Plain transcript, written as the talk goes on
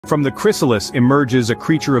From the chrysalis emerges a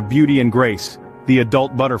creature of beauty and grace, the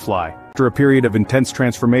adult butterfly. After a period of intense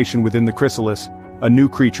transformation within the chrysalis, a new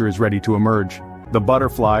creature is ready to emerge. The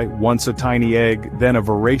butterfly, once a tiny egg, then a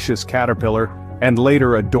voracious caterpillar, and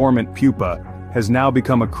later a dormant pupa, has now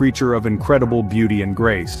become a creature of incredible beauty and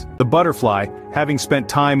grace. The butterfly, having spent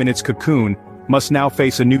time in its cocoon, must now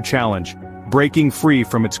face a new challenge, breaking free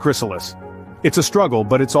from its chrysalis. It's a struggle,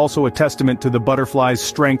 but it's also a testament to the butterfly's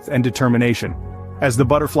strength and determination. As the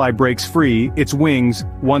butterfly breaks free, its wings,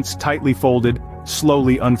 once tightly folded,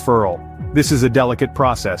 slowly unfurl. This is a delicate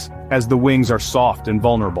process, as the wings are soft and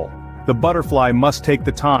vulnerable. The butterfly must take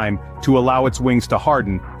the time to allow its wings to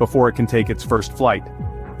harden before it can take its first flight.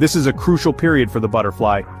 This is a crucial period for the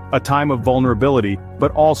butterfly, a time of vulnerability,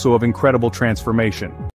 but also of incredible transformation.